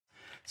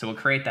So we'll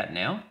create that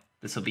now.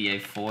 This will be a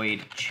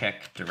void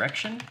check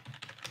direction.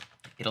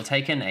 It'll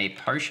take in a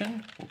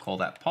potion, we'll call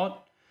that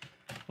pot.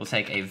 We'll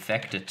take a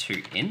vector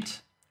to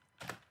int,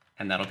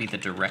 and that'll be the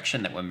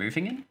direction that we're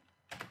moving in.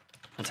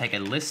 We'll take a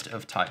list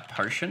of type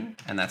potion,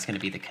 and that's going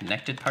to be the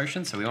connected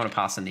potion. So we want to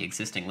pass in the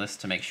existing list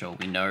to make sure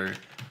we know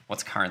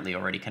what's currently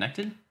already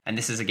connected. And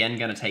this is again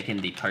going to take in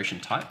the potion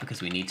type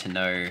because we need to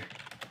know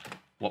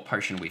what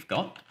potion we've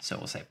got. So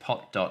we'll say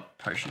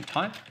pot.potion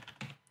type.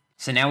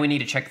 So now we need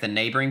to check the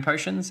neighboring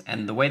potions,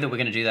 and the way that we're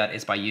going to do that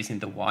is by using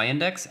the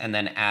y-index and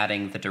then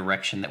adding the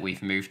direction that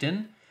we've moved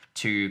in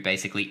to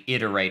basically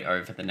iterate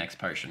over the next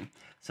potion.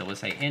 So we'll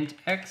say int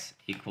x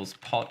equals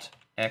pot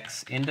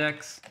x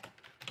index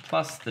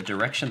plus the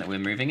direction that we're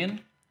moving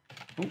in,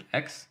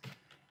 x,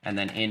 and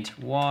then int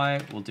y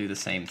will do the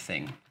same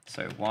thing.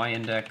 So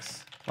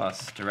y-index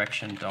plus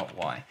direction dot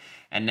y.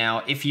 And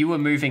now if you were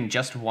moving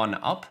just one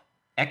up,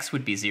 x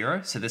would be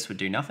 0, so this would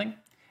do nothing.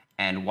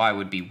 And y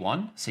would be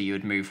 1, so you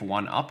would move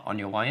 1 up on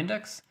your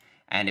y-index.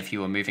 And if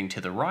you were moving to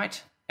the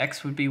right,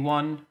 x would be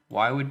 1,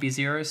 y would be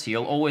 0, so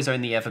you'll always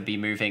only ever be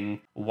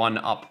moving 1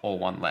 up or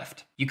 1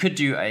 left. You could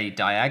do a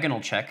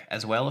diagonal check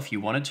as well if you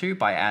wanted to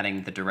by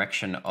adding the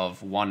direction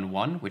of 1,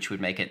 1, which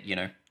would make it,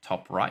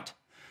 top right.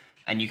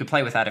 And you could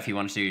play with that if you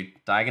want to do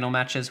diagonal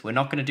matches. We're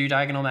not going to do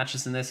diagonal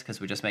matches in this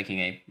because we're just making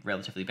a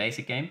relatively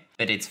basic game,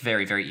 but it's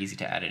very, very easy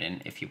to add it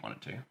in if you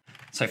wanted to.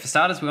 So for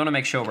starters, we want to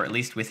make sure we're at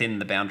least within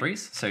the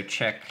boundaries. So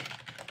check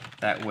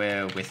that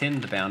we're within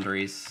the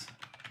boundaries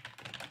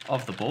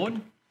of the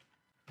board.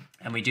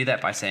 And we do that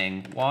by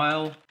saying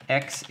while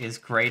x is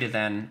greater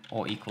than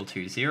or equal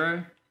to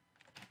 0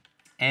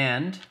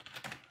 and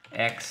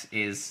x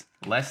is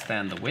less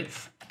than the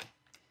width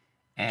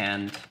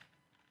and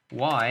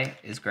y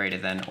is greater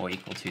than or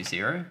equal to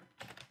 0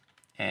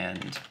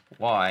 and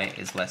y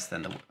is less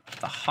than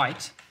the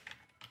height,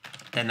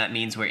 then that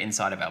means we're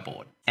inside of our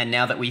board. And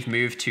now that we've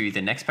moved to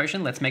the next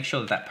potion, let's make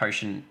sure that that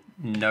potion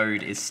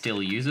node is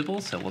still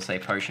usable. So we'll say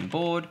potion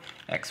board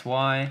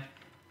xy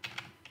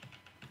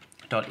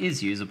dot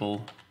is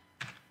usable.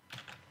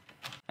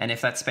 And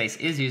if that space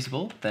is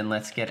usable, then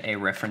let's get a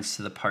reference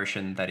to the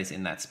potion that is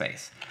in that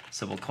space.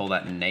 So we'll call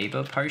that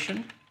neighbor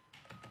potion.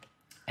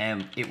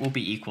 And it will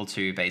be equal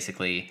to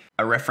basically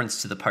a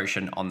reference to the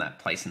potion on that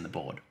place in the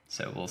board.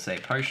 So we'll say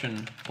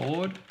potion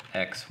board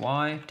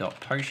xy dot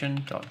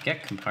potion dot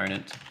get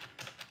component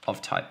of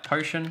type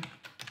potion.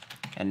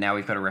 And now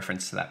we've got a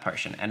reference to that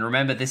potion. And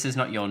remember, this is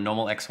not your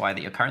normal XY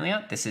that you're currently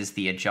at. This is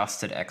the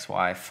adjusted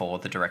XY for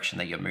the direction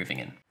that you're moving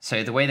in.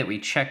 So the way that we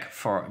check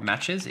for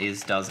matches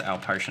is, does our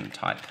potion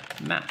type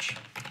match?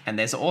 And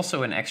there's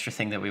also an extra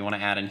thing that we want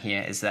to add in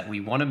here is that we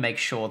want to make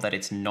sure that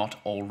it's not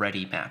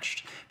already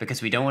matched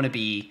because we don't want to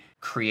be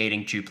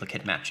creating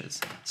duplicate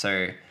matches.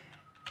 So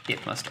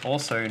it must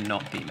also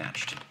not be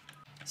matched.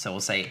 So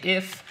we'll say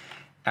if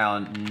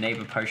our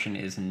neighbor potion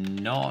is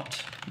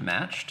not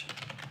matched,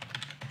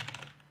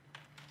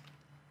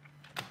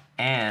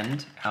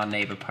 and our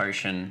neighbor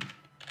potion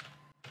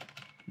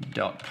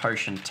dot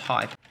potion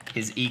type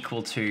is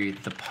equal to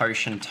the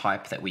potion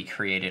type that we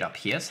created up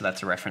here. So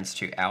that's a reference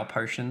to our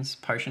potion's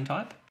potion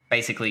type.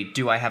 Basically,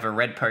 do I have a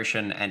red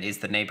potion and is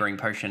the neighboring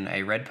potion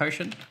a red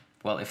potion?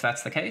 Well, if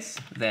that's the case,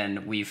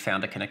 then we've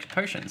found a connected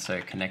potion.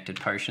 So connected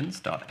potions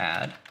dot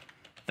add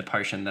the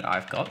potion that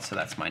I've got. So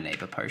that's my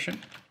neighbor potion.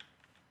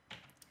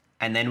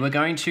 And then we're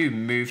going to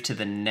move to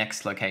the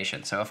next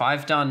location. So if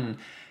I've done,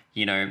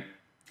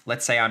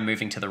 let's say I'm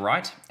moving to the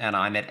right and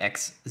I'm at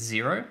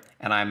x0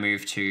 and I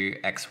move to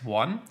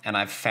x1 and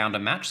I've found a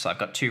match. So I've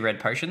got 2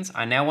 red potions.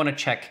 I now want to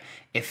check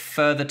if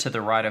further to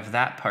the right of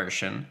that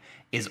potion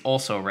is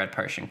also a red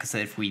potion. Because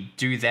if we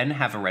do then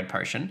have a red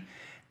potion,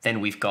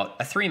 then we've got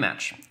a 3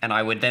 match. And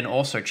I would then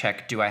also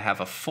check, do I have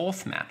a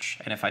 4th match?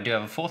 And if I do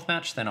have a 4th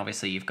match, then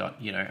obviously you've got,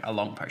 a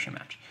long potion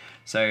match.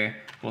 So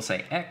we'll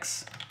say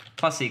x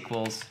plus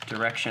equals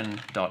direction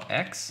dot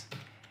x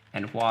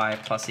and y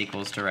plus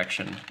equals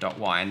direction dot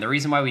y. And the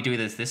reason why we do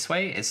this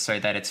way is so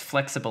that it's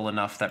flexible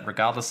enough that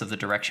regardless of the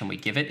direction we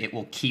give it, it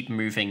will keep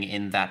moving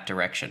in that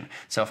direction.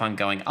 So if I'm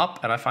going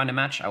up and I find a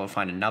match, I will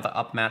find another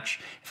up match.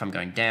 If I'm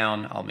going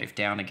down, I'll move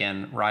down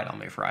again, right, I'll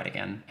move right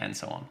again, and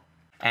so on.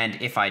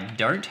 And if I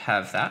don't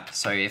have that,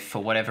 so if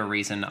for whatever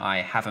reason I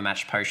have a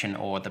matched potion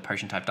or the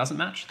potion type doesn't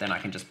match, then I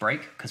can just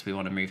break because we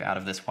want to move out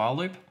of this while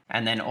loop.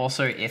 And then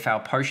also if our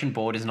potion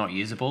board is not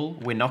usable,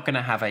 we're not going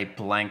to have a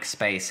blank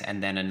space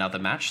and then another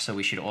match. So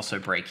we should also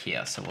break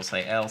here. So we'll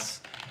say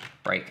else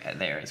break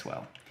there as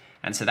well.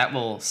 And so that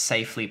will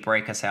safely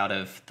break us out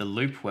of the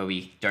loop where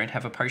we don't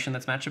have a potion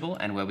that's matchable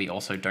and where we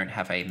also don't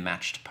have a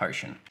matched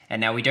potion. And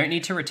now we don't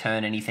need to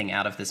return anything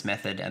out of this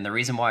method. And the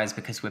reason why is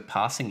because we're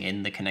passing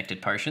in the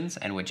connected potions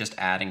and we're just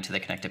adding to the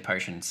connected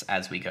potions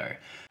as we go.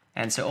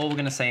 And so all we're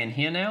going to say in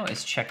here now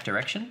is check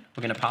direction.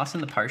 We're going to pass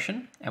in the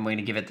potion and we're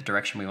going to give it the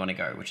direction we want to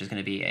go, which is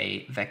going to be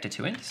a vector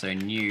to int. So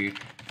new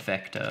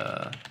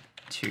vector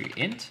to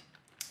int,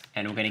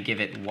 and we're going to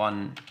give it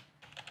 1,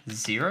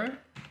 0.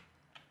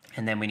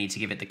 And then we need to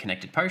give it the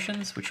connected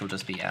potions, which will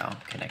just be our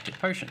connected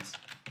potions.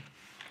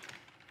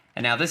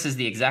 And now this is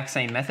the exact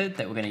same method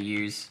that we're going to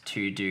use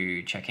to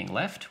do checking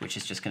left, which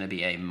is just going to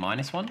be a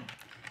 -1.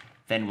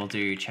 Then we'll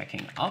do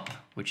checking up,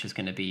 which is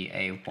going to be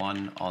a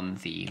 1 on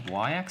the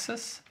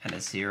y-axis and a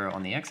 0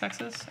 on the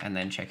x-axis, and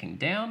then checking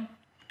down,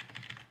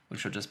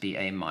 which will just be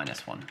a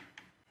 -1.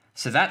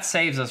 So that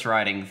saves us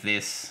writing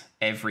this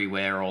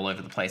everywhere all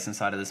over the place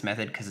inside of this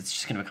method, because it's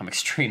just going to become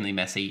extremely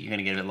messy. You're going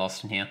to get a bit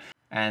lost in here.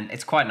 And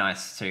it's quite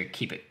nice to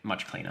keep it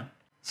much cleaner.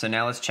 So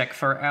now let's check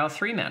for our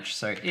 3 match.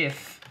 So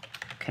if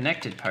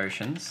connected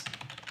potions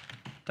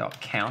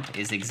dot count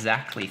is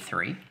exactly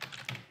 3,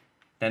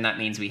 then that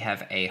means we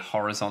have a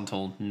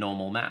horizontal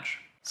normal match.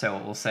 So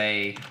we'll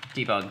say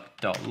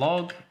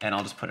debug.log, and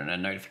I'll just put in a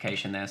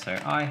notification there. So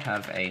I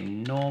have a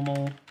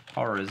normal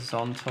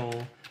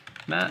horizontal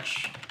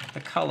match.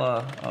 The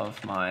color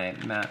of my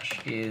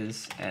match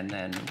is, and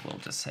then we'll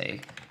just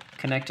say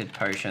connected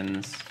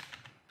potions.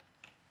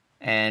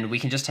 And we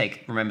can just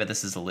take, remember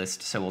this is a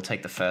list, so we'll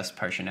take the first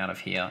potion out of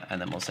here,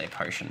 and then we'll say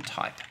potion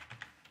type.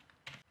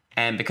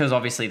 And because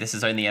obviously this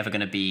is only ever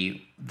going to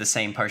be the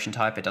same potion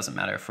type, it doesn't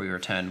matter if we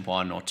return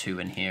 1 or 2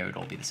 in here,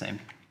 it'll all be the same.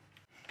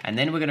 And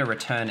then we're going to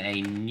return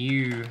a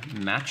new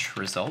match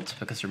result,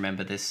 because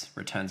remember this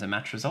returns a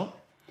match result.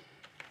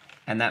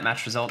 And that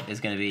match result is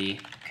going to be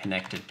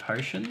connected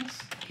potions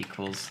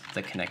equals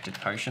the connected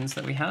potions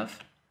that we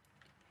have.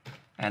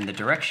 And the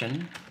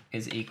direction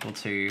is equal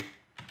to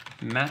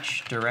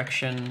match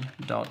direction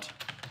dot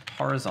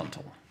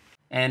horizontal.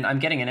 And I'm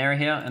getting an error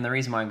here, and the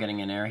reason why I'm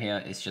getting an error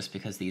here is just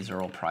because these are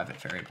all private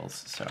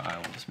variables. So I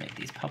will just make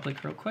these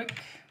public real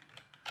quick.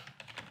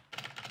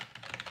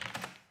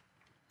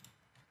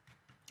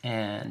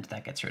 And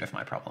that gets rid of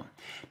my problem.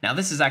 Now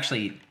this is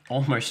actually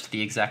almost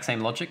the exact same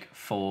logic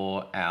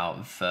for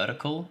our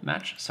vertical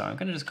match. So I'm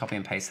going to just copy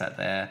and paste that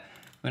there.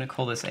 I'm going to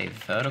call this a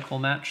vertical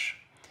match,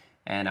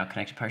 and our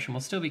connected potion will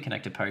still be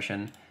connected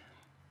potion.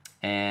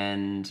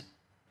 And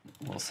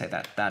we'll say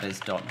that that is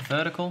dot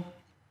vertical.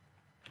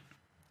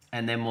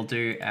 And then we'll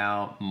do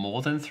our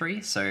more than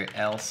 3. So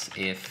else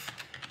if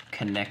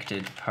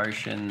connected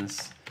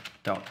potions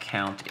dot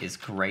count is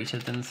greater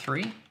than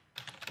 3.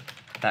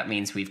 That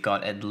means we've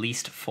got at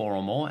least 4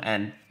 or more,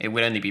 and it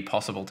would only be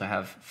possible to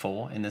have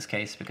 4 in this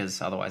case,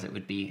 because otherwise it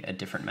would be a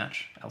different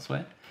match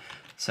elsewhere.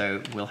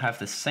 So we'll have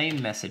the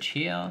same message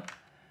here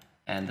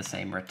and the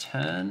same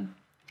return.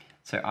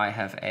 So I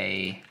have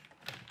a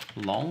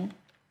long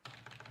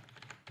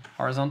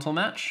horizontal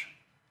match,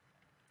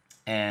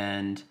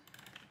 and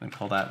we'll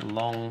call that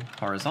long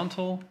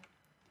horizontal,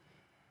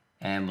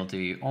 and we'll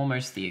do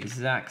almost the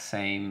exact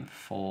same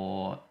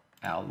for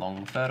our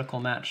long vertical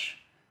match.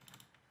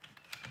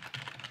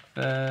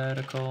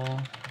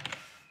 Vertical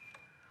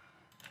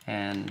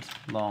and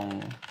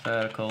long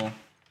vertical.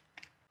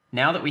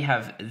 Now that we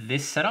have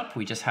this set up,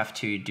 we just have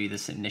to do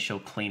this initial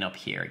cleanup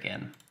here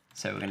again.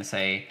 So we're going to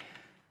say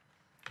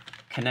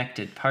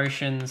connected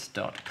potions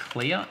dot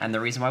clear, and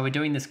the reason why we're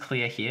doing this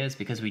clear here is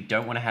because we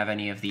don't want to have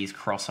any of these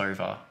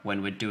crossover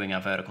when we're doing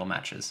our vertical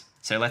matches.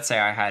 So let's say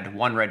I had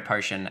 1 red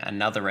potion,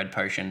 another red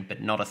potion,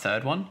 but not a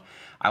third one.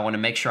 I want to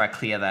make sure I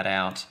clear that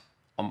out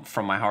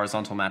from my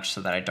horizontal match so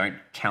that I don't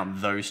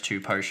count those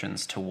 2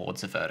 potions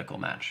towards a vertical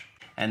match.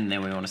 And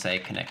then we want to say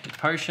connected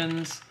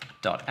potions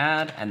dot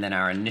add, and then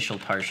our initial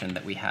potion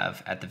that we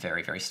have at the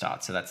very, very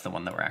start. So that's the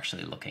one that we're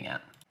actually looking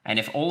at. And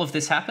if all of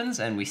this happens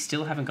and we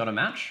still haven't got a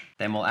match,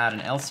 then we'll add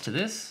an else to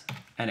this,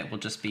 and it will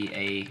just be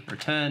a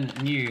return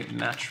new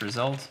match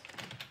result.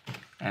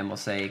 And we'll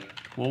say,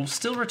 we'll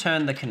still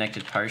return the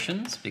connected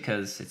potions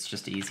because it's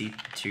just easy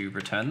to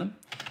return them.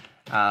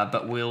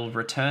 But we'll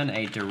return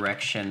a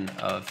direction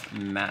of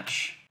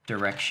match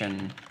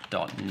direction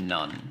dot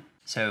none.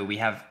 So we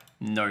have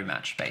no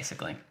match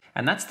basically.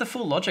 And that's the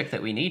full logic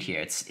that we need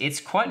here. It's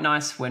quite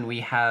nice when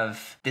we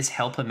have this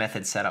helper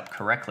method set up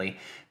correctly,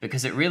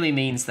 because it really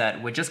means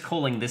that we're just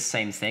calling this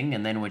same thing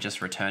and then we're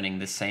just returning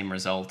this same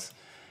result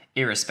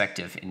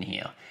irrespective in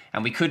here.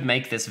 And we could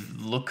make this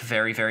look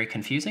very, very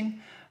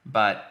confusing,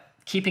 but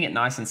keeping it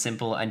nice and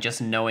simple and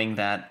just knowing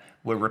that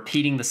we're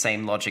repeating the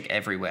same logic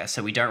everywhere.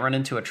 So we don't run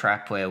into a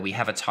trap where we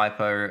have a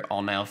typo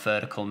on our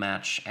vertical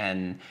match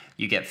and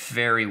you get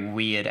very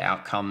weird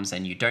outcomes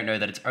and you don't know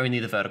that it's only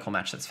the vertical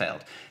match that's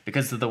failed.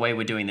 Because of the way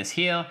we're doing this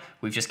here,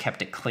 we've just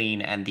kept it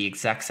clean and the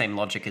exact same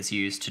logic is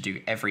used to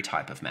do every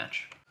type of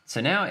match. So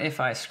now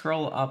if I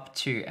scroll up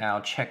to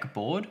our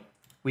checkboard,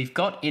 we've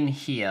got in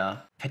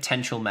here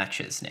potential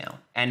matches now.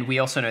 And we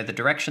also know the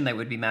direction they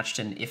would be matched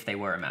in if they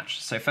were a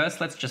match. So first,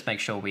 let's just make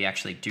sure we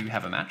actually do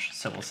have a match.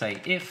 So we'll say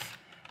if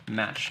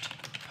matched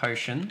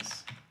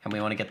potions, and we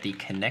want to get the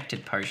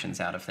connected potions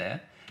out of there,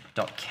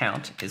 dot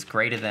count is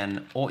greater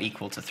than or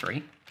equal to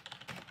 3.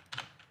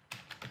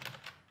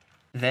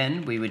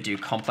 Then we would do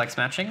complex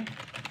matching.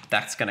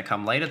 That's going to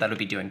come later. That'll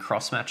be doing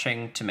cross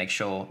matching to make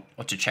sure,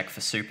 or to check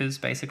for supers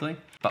basically.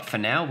 But for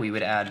now, we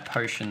would add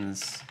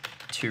potions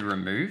to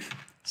remove.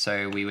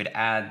 So we would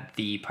add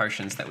the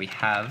potions that we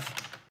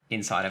have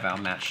inside of our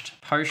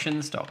matched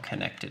potions dot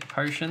connected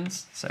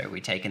potions. So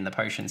we take in the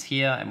potions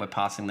here and we're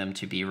passing them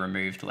to be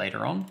removed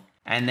later on.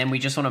 And then we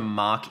just want to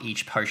mark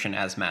each potion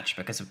as matched,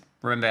 because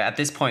remember at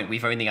this point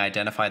we've only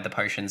identified the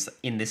potions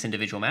in this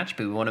individual match,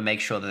 but we want to make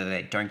sure that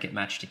they don't get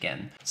matched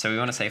again. So we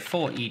want to say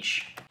for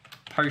each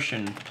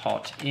potion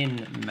pot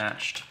in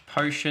matched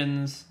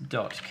potions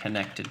dot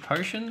connected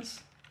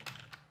potions,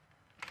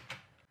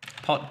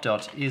 pot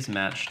dot is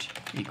matched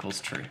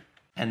equals true.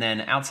 And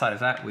then outside of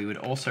that, we would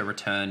also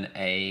return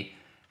a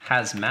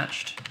has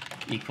matched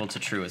equal to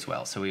true as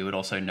well. So we would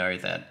also know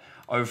that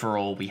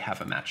overall we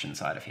have a match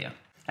inside of here.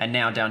 And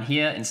now down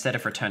here, instead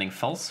of returning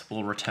false,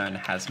 we'll return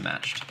has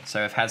matched.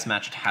 So if has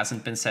matched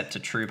hasn't been set to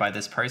true by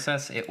this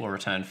process, it will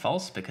return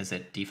false because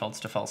it defaults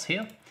to false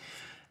here.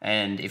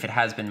 And if it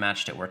has been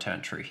matched, it will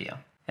return true here.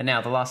 And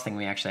now the last thing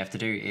we actually have to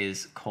do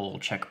is call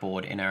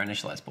checkboard in our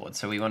initialize board.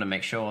 So we want to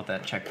make sure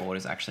that checkboard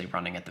is actually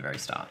running at the very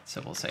start.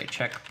 So we'll say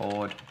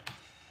checkboard,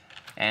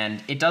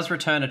 and it does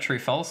return a true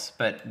false,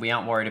 but we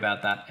aren't worried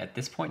about that at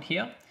this point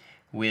here.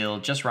 We'll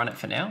just run it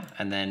for now,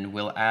 and then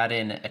we'll add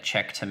in a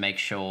check to make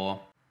sure.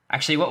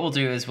 Actually, what we'll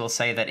do is we'll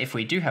say that if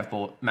we do have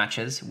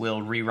matches,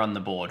 we'll rerun the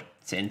board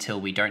until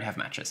we don't have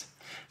matches.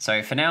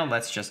 So for now,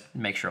 let's just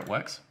make sure it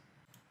works.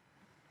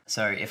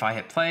 So if I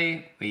hit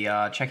play, we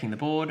are checking the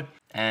board,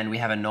 and we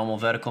have a normal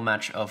vertical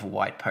match of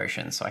white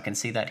potions. So I can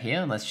see that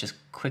here. Let's just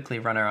quickly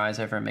run our eyes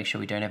over and make sure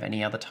we don't have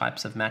any other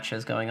types of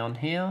matches going on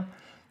here.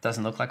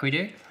 Doesn't look like we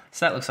do.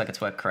 So that looks like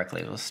it's worked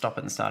correctly. We'll stop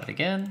it and start it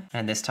again.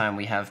 And this time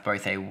we have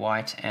both a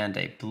white and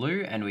a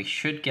blue, and we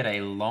should get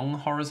a long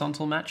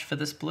horizontal match for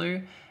this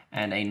blue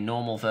and a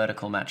normal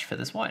vertical match for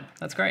this white.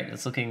 That's great.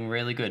 It's looking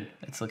really good.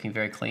 It's looking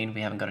very clean.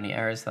 We haven't got any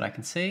errors that I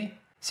can see.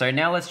 So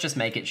now let's just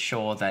make it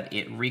sure that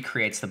it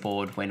recreates the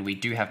board when we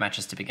do have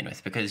matches to begin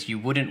with, because you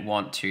wouldn't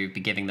want to be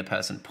giving the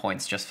person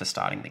points just for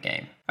starting the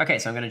game. Okay,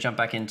 so I'm going to jump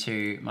back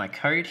into my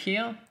code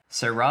here.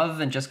 So rather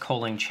than just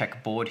calling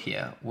check board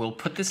here, we'll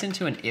put this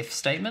into an if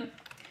statement.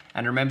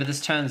 And remember,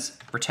 this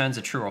returns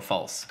a true or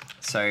false.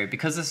 So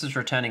because this is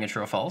returning a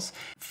true or false,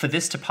 for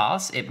this to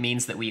pass, it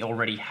means that we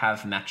already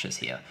have matches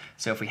here.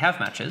 So if we have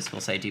matches,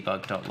 we'll say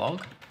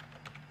debug.log.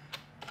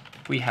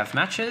 We have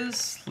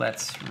matches.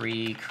 Let's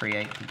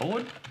recreate the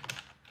board.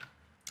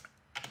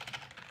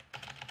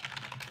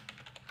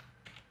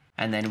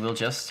 And then we'll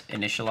just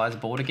initialize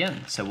board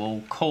again. So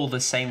we'll call the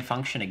same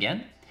function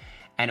again,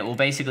 and it will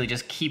basically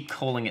just keep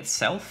calling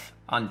itself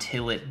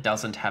until it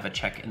doesn't have a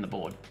check in the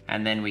board.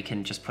 And then we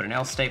can just put an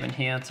else statement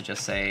here to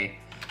just say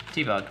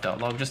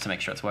debug.log, just to make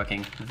sure it's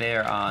working.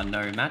 There are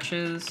no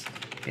matches.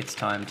 It's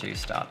time to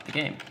start the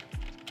game.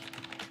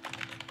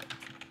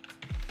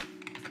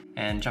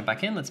 And jump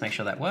back in, let's make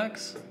sure that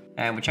works.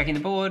 And we're checking the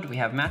board, we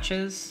have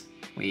matches.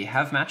 We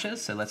have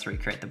matches, so let's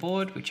recreate the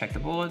board. We check the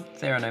board,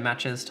 there are no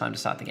matches, time to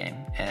start the game.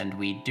 And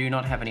we do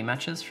not have any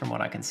matches from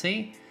what I can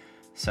see.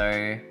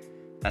 So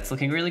that's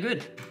looking really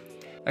good.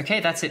 Okay,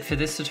 that's it for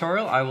this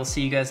tutorial. I will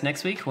see you guys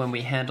next week when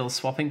we handle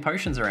swapping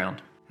potions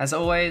around. As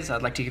always,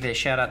 I'd like to give a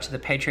shout out to the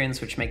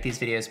Patreons which make these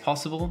videos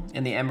possible.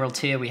 In the Emerald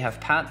tier we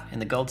have Pat, in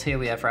the Gold tier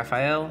we have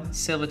Raphael,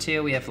 Silver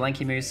tier we have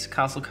Lanky Moose,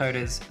 Castle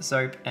Coders,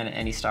 Zope, and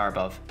any star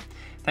above.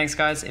 Thanks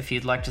guys, if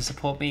you'd like to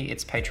support me,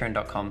 it's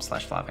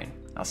patreon.com/Flarvain.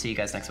 I'll see you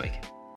guys next week.